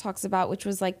viral TikToks about, which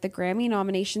was like the Grammy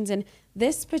nominations. And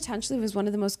this potentially was one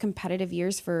of the most competitive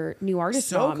years for new artists.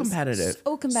 So competitive.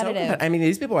 So competitive. I mean,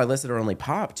 these people I listed are only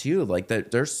pop too. Like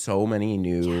there's so many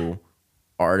new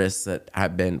artists that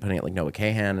have been putting it, like Noah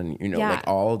Kahan and, you know, like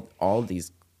all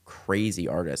these crazy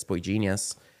artists, Boy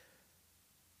Genius.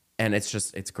 And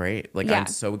it's great. Like I'm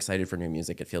so excited for new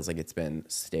music. It feels like it's been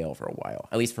stale for a while,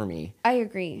 at least for me. I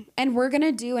agree. And we're going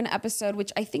to do an episode,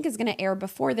 which I think is going to air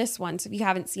before this one. So if you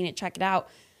haven't seen it, check it out,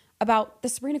 about the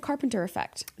Sabrina Carpenter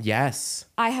effect. Yes.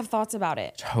 I have thoughts about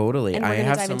it. Totally. And we're I gonna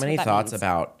have dive so into many what that thoughts means.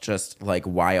 about just like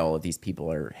why all of these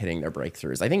people are hitting their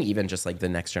breakthroughs. I think even just like the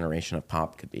next generation of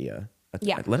pop could be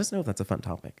let us know if that's a fun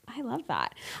topic. I love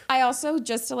that. I also,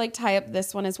 just to like tie up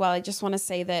this one as well, I just want to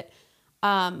say that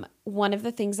one of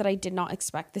the things that I did not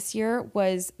expect this year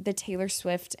was the Taylor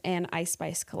Swift and Ice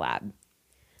Spice collab.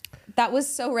 That was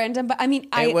so random, but I mean,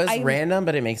 It was random,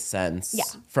 but it makes sense Yeah.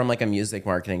 from like a music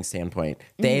marketing standpoint.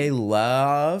 They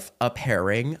love a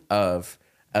pairing of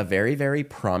a very, very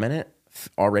prominent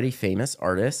already famous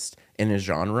artist in a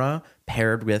genre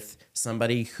paired with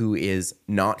somebody who is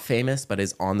not famous but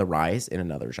is on the rise in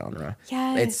another genre.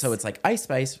 Yes. It's like Ice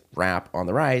Spice, rap on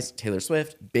the rise, Taylor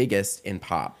Swift, biggest in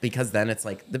pop, because then it's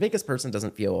like the biggest person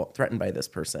doesn't feel threatened by this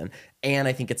person. And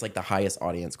I think it's like the highest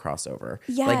audience crossover.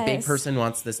 Like big Yes. person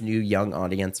wants this new young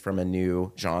audience from a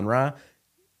new genre.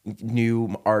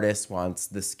 New artist wants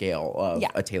the scale of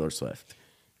a Taylor Swift.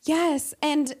 Yes,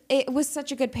 and it was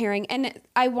such a good pairing. And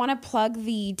I want to plug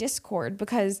the Discord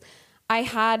because I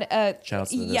had a Shout out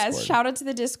to the yes, Discord. shout out to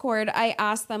the Discord. I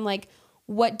asked them like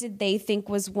what did they think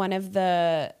was one of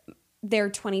their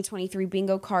 2023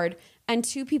 bingo card, and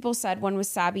 2 people said, one was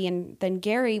Sabby and then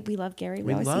Gary. We love Gary.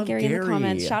 We always see love Gary in the Gary.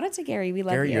 comments. Shout out to Gary. We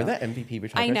love Gary, you. you're the MVP. We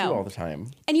talk I about know. you all the time.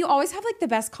 And you always have like the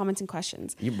best comments and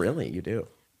questions. You do.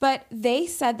 But they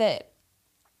said that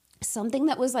something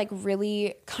that was like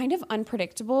really kind of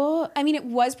unpredictable. I mean, it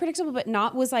was predictable, but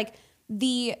not, was like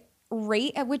the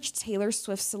rate at which Taylor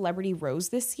Swift's celebrity rose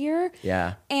this year.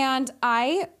 Yeah. And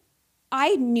I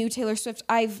knew Taylor Swift.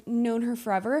 I've known her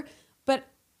forever, but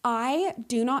I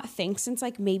do not think since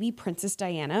like maybe Princess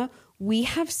Diana, we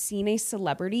have seen a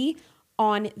celebrity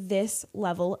on this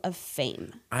level of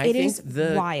fame. It is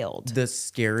wild.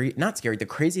 The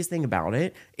craziest thing about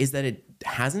it is that it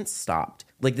hasn't stopped.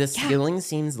 Like the ceiling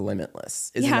seems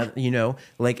limitless.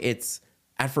 Like it's,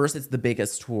 at first it's the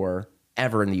biggest tour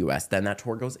ever in the US. Then that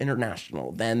tour goes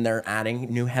international. Then they're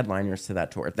adding new headliners to that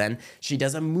tour. Then she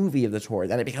does a movie of the tour.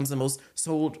 Then it becomes the most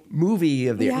sold movie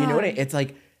of the year. You know what it's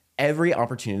like? Every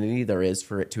opportunity there is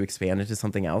for it to expand into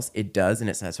something else, it does, and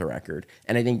it sets a record.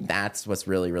 And I think that's what's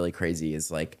really, really crazy is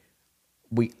like,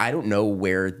 I don't know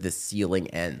where the ceiling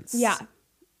ends. Yeah.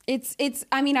 It's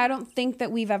I mean, I don't think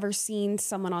that we've ever seen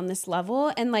someone on this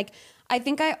level. And like, I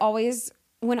think I always,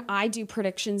 when I do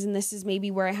predictions, and this is maybe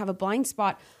where I have a blind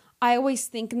spot, I always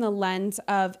think in the lens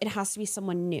of it has to be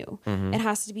someone new. It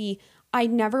has to be, I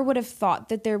never would have thought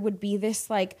that there would be this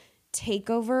like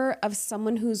takeover of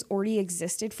someone who's already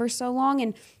existed for so long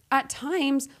and at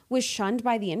times was shunned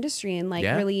by the industry in like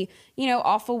really,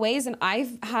 awful ways. And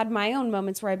I've had my own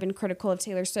moments where I've been critical of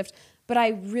Taylor Swift, but I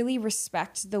really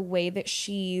respect the way that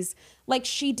she's like,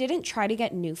 she didn't try to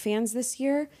get new fans this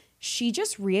year. She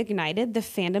just reignited the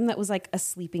fandom that was like a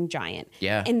sleeping giant.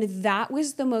 Yeah. And that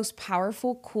was the most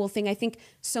powerful, cool thing. I think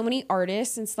so many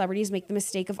artists and celebrities make the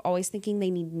mistake of always thinking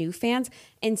they need new fans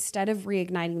instead of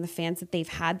reigniting the fans that they've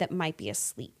had that might be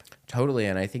asleep. Totally.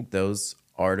 And I think those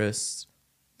artists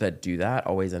that do that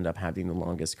always end up having the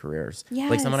longest careers.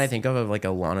 Like someone I think of like a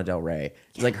Lana Del Rey.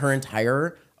 Like her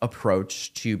entire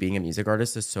approach to being a music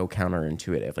artist is so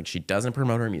counterintuitive. Like she doesn't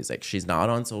promote her music. She's not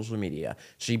on social media.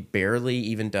 She barely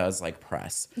even does like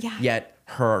press. Yeah. Yet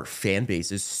her fan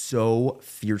base is so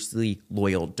fiercely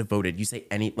loyal, devoted. You say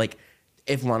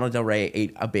if Lana Del Rey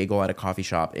ate a bagel at a coffee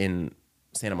shop in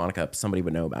Santa Monica, somebody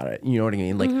would know about it. You know what I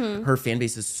mean? Like her fan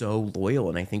base is so loyal.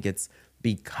 And I think it's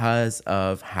because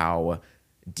of how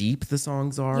deep the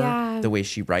songs are, the way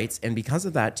she writes. And because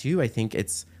of that too, I think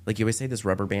it's like you always say, this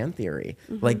rubber band theory.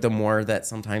 Like the more that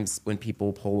sometimes when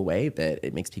people pull away a bit,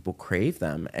 it makes people crave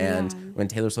them. And when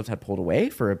Taylor Swift had pulled away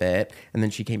for a bit and then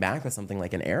she came back with something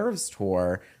like an Eras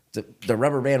tour, the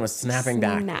rubber band was snapping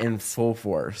back in full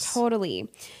force.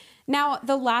 Totally. Now,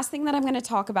 the last thing that I'm going to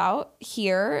talk about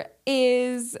here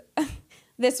is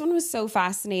this one was so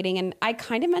fascinating. And I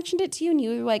kind of mentioned it to you and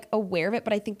you were like aware of it,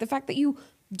 but I think the fact that you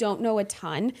don't know a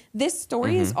ton. This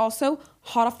story is also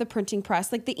hot off the printing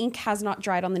press. Like the ink has not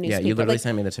dried on the newspaper. Yeah, you literally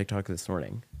sent me the TikTok this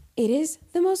morning. It is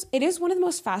one of the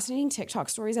most fascinating TikTok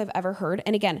stories I've ever heard.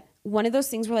 And again, one of those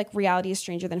things where like reality is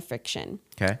stranger than fiction.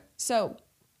 Okay. So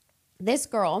this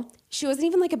girl, she wasn't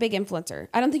even like a big influencer.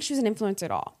 I don't think she was an influencer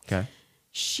at all. Okay.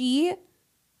 She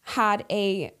had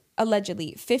a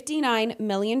allegedly $59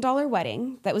 million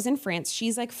wedding that was in France.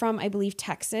 She's like from, I believe,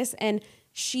 Texas. And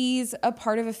she's a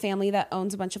part of a family that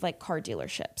owns a bunch of like car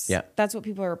dealerships. Yeah. That's what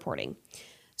people are reporting.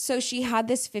 So she had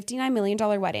this $59 million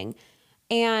wedding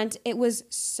and it was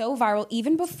so viral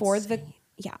even before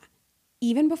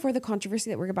even before the controversy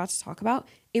that we're about to talk about.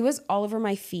 It was all over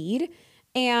my feed.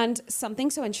 And something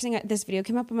so interesting, this video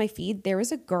came up on my feed. There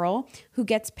was a girl who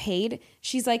gets paid.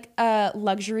 She's like a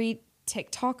luxury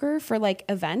TikToker for like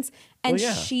events. And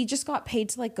she just got paid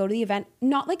to like go to the event,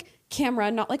 not like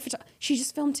camera, not like she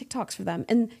just filmed TikToks for them.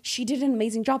 And she did an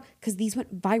amazing job because these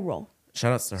went viral.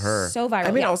 Shout outs to her. So viral.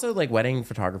 I mean, also like wedding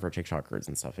photographer TikTokers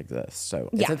and stuff exist. So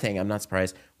it's a thing. I'm not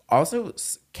surprised. Also,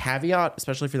 caveat,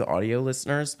 especially for the audio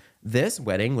listeners, this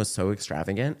wedding was so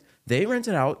extravagant. They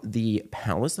rented out the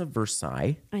Palace of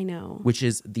Versailles. I know. Which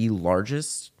is the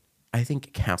largest, I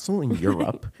think, castle in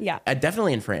Europe. Yeah.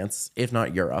 Definitely in France, if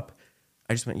not Europe.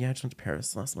 I just went to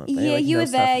Paris last month. Yeah, you were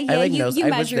there. Yeah, you I was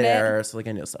measured there, so like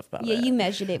I know stuff about it. Yeah, you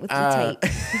measured it with your tape.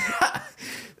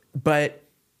 But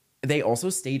they also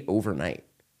stayed overnight,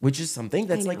 which is something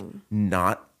that's like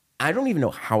not. I don't even know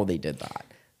how they did that.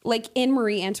 Like in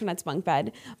Marie Antoinette's bunk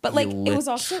bed, but like it was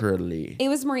also it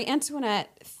was Marie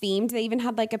Antoinette themed. They even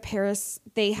had like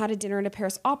they had a dinner at a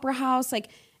Paris opera house. Like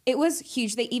it was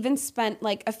huge. They even spent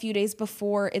like a few days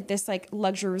before at this like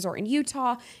luxury resort in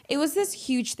Utah. It was this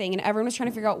huge thing, and everyone was trying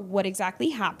to figure out what exactly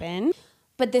happened.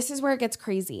 But this is where it gets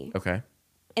crazy. Okay.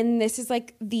 And this is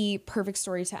like the perfect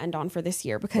story to end on for this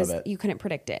year because you couldn't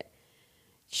predict it.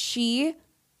 She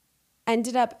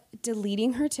ended up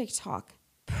deleting her TikTok,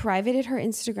 privated her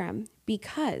Instagram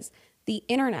because the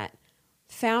internet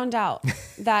found out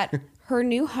that her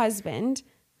new husband,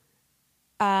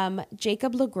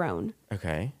 Jacob Legrone,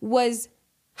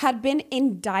 had been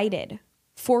indicted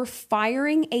for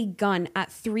firing a gun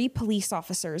at 3 police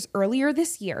officers earlier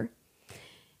this year.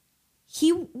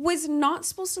 He was not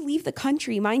supposed to leave the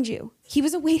country, mind you. He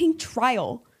was awaiting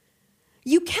trial.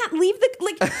 You can't leave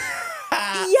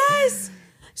yes.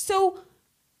 So,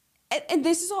 and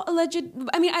this is all alleged.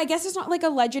 I mean, I guess it's not like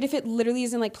alleged if it literally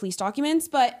is in like police documents.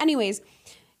 But anyways,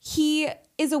 he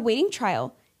is awaiting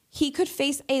trial. He could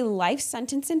face a life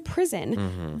sentence in prison.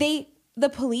 Mm-hmm. The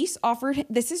police offered,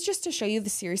 this is just to show you the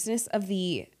seriousness of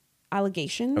the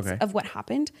allegations of what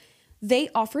happened. They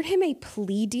offered him a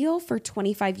plea deal for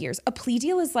 25 years. A plea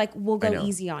deal is like, we'll go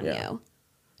easy on you.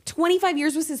 25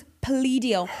 years was his plea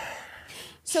deal.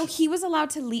 So he was allowed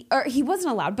to leave, or he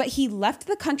wasn't allowed, but he left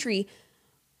the country,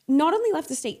 not only left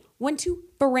the state, went to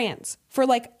France for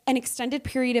like an extended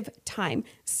period of time.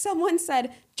 Someone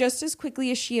said just as quickly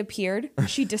as she appeared,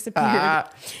 she disappeared.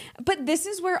 But this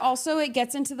is where also it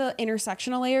gets into the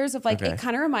intersectional layers of like, it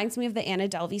kind of reminds me of the Anna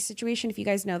Delvey situation, if you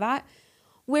guys know that,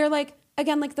 where like,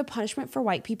 again, like the punishment for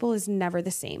white people is never the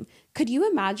same. Could you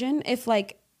imagine if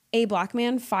like a black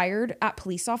man fired at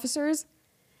police officers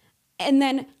and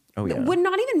then would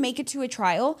not even make it to a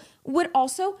trial, would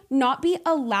also not be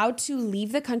allowed to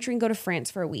leave the country and go to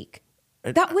France for a week?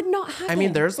 That would not happen. I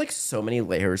mean, there's like so many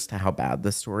layers to how bad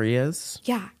this story is.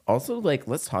 Yeah. Also, like,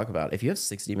 let's talk about if you have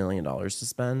 $60 million to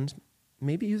spend,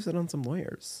 maybe use it on some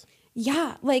lawyers.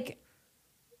 Yeah, like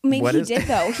maybe he did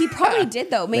though. He probably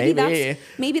did though. Maybe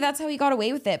that's how he got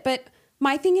away with it. But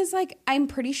my thing is like, I'm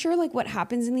pretty sure like what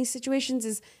happens in these situations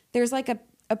is there's like a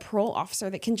parole officer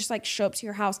that can just like show up to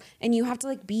your house and you have to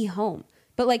like be home.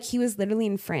 But like he was literally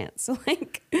in France. So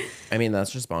like, I mean,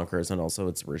 that's just bonkers. And also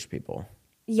it's rich people.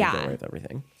 Yeah. Get away with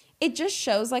everything. It just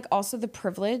shows like also the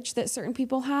privilege that certain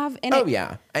people have. And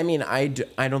I mean, I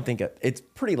don't think it's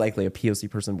pretty likely a POC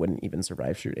person wouldn't even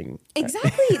survive shooting.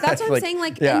 Exactly. That's what I'm saying.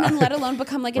 Like, and then let alone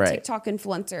become like a TikTok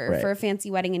influencer for a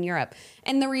fancy wedding in Europe.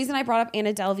 And the reason I brought up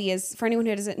Anna Delvey is, for anyone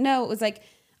who doesn't know, it was like,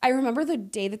 I remember the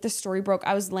day that the story broke,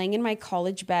 I was laying in my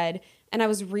college bed and I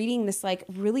was reading this like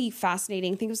really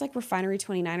fascinating, I think it was like Refinery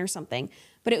 29 or something,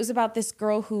 but it was about this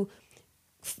girl who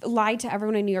lied to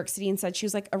everyone in New York City and said she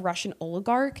was like a Russian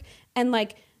oligarch and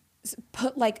like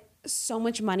put like so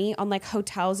much money on like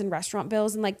hotels and restaurant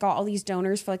bills and like got all these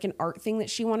donors for like an art thing that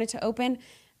she wanted to open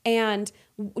and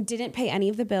didn't pay any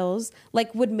of the bills,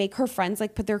 like would make her friends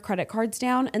like put their credit cards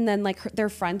down and then like their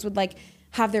friends would like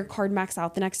have their card max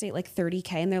out the next day at like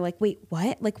 30K and they're like, wait,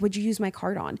 what? Like, what'd you use my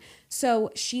card on? So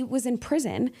she was in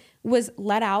prison, was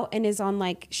let out and is on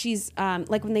like, she's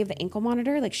like when they have the ankle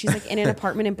monitor, like she's like in an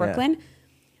apartment in Brooklyn,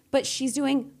 but she's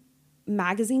doing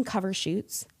magazine cover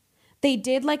shoots. They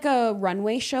did like a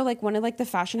runway show, like one of like the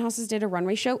fashion houses did a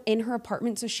runway show in her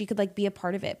apartment so she could like be a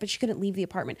part of it, but she couldn't leave the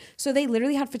apartment. So they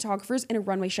literally had photographers in a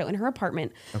runway show in her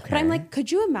apartment. Okay. But I'm like,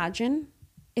 could you imagine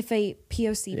if a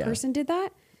POC person did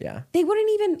that? Yeah. They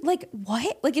wouldn't even like,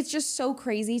 what? Like, it's just so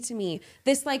crazy to me.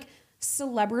 This like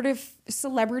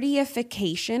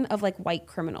celebrityification of like white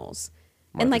criminals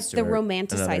and like Stewart, the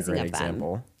romanticizing of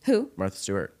example. them. Who? Martha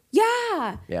Stewart.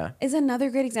 Yeah. Yeah. Is another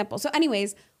great example. So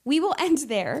anyways, we will end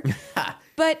there.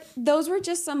 But those were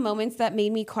just some moments that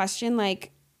made me question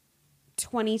like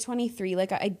 2023.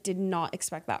 Like I did not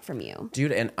expect that from you.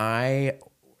 Dude, and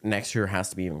next year has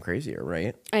to be even crazier,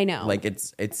 right? I know. Like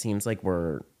it seems like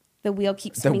the wheel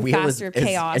keeps spinning faster of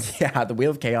chaos. Yeah, the wheel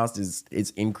of chaos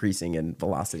is increasing in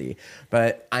velocity.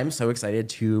 But I'm so excited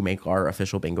to make our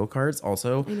official bingo cards.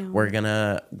 Also, we're going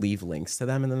to leave links to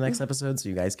them in the next episode so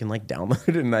you guys can like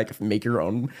download and like make your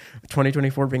own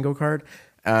 2024 bingo card.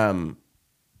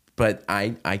 But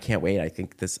I can't wait. I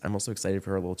think I'm also excited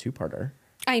for a little two-parter.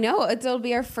 I know. It'll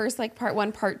be our first like part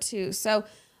 1, part 2. So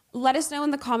let us know in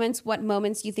the comments what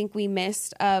moments you think we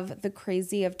missed of the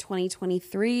crazy of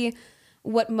 2023.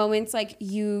 what moments like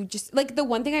you just like the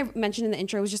one thing I mentioned in the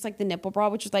intro was just like the nipple bra,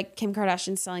 which was like Kim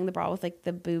Kardashian selling the bra with like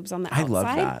the boobs on the outside. I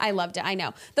love that. I loved it. I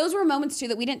know those were moments too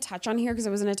that we didn't touch on here because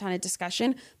there wasn't a ton of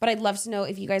discussion, but I'd love to know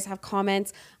if you guys have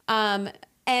comments.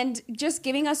 And just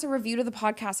giving us a review to the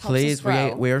podcast helps us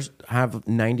grow. We have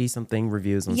 90 something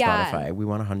reviews on Yeah. Spotify. We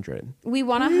want 100. We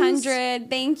want 100.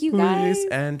 Thank you guys. Please.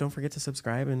 And don't forget to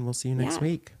subscribe, and we'll see you next Yeah.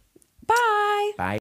 week.